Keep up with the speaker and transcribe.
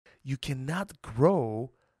you cannot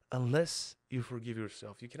grow unless you forgive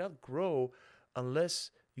yourself. You cannot grow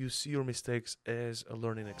unless you see your mistakes as a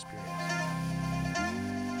learning experience.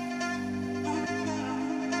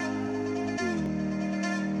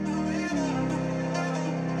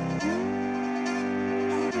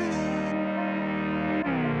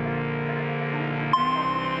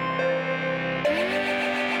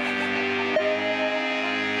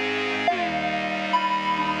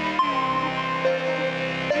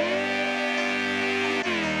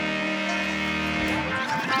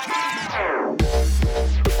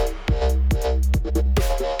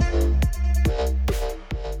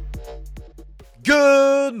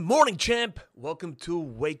 Good morning, champ. Welcome to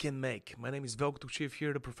Wake and Make. My name is Velko Tukchev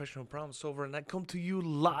here, the professional problem solver, and I come to you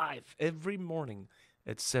live every morning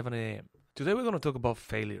at 7 a.m. Today we're going to talk about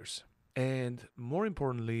failures and, more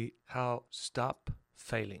importantly, how stop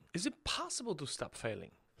failing. Is it possible to stop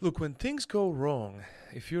failing? Look, when things go wrong,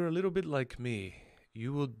 if you're a little bit like me,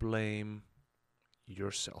 you would blame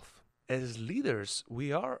yourself. As leaders,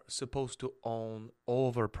 we are supposed to own all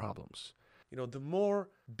of our problems. You know, the more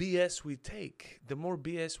BS we take,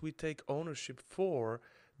 ownership for,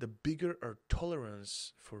 the bigger our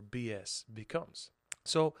tolerance for BS becomes.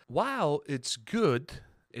 So while it's good,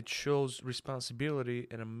 it shows responsibility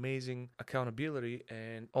and amazing accountability,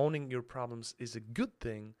 and owning your problems is a good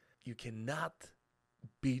thing, you cannot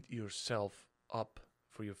beat yourself up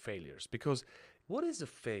for your failures. Because what is a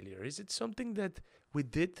failure? Is it something that we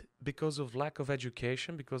did because of lack of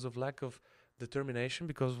education, because of lack of determination,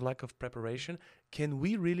 because of lack of preparation? Can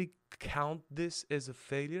we really count this as a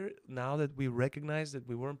failure now that we recognize that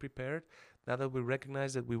we weren't prepared, now that we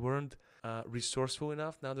recognize that we weren't resourceful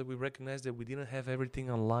enough, now that we recognize that we didn't have everything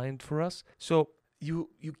aligned for us? So you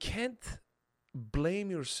can't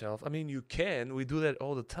blame yourself. I mean, you can. We do that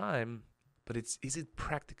all the time. But is it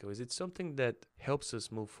practical? Is it something that helps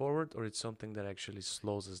us move forward, or it's something that actually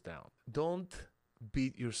slows us down? Don't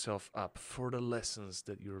beat yourself up for the lessons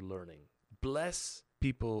that you're learning. Bless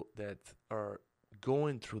people that are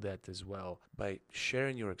going through that as well by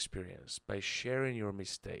sharing your experience, by sharing your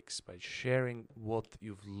mistakes, by sharing what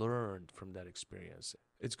you've learned from that experience.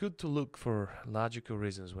 It's good to look for logical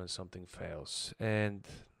reasons when something fails. And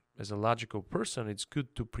as a logical person, it's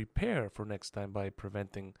good to prepare for next time by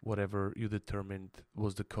preventing whatever you determined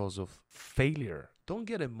was the cause of failure. Don't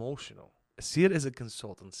get emotional. See it as a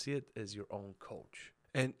consultant. See it as your own coach.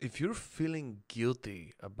 And if you're feeling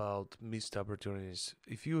guilty about missed opportunities,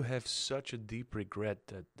 if you have such a deep regret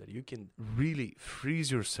that you can really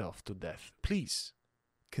freeze yourself to death, please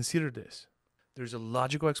consider this. There's a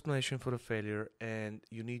logical explanation for the failure, and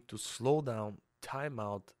you need to slow down, time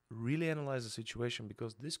out, really analyze the situation,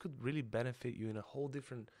 because this could really benefit you in a whole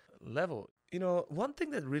different level. You know, one thing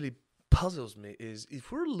that really puzzles me is,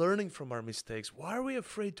 if we're learning from our mistakes, why are we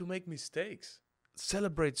afraid to make mistakes?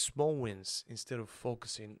 Celebrate small wins instead of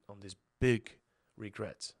focusing on these big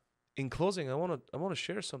regrets. In closing, I want to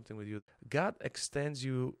share something with you. God extends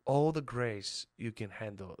you all the grace you can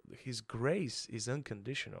handle. His grace is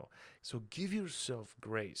unconditional. So give yourself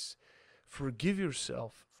grace. Forgive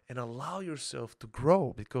yourself and allow yourself to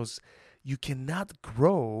grow, because you cannot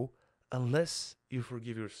grow unless you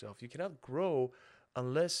forgive yourself. You cannot grow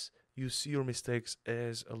unless you see your mistakes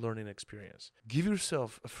as a learning experience. Give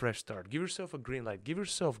yourself a fresh start. Give yourself a green light. Give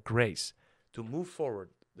yourself grace to move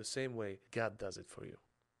forward the same way God does it for you.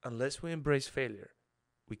 Unless we embrace failure,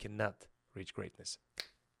 we cannot reach greatness.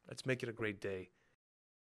 Let's make it a great day.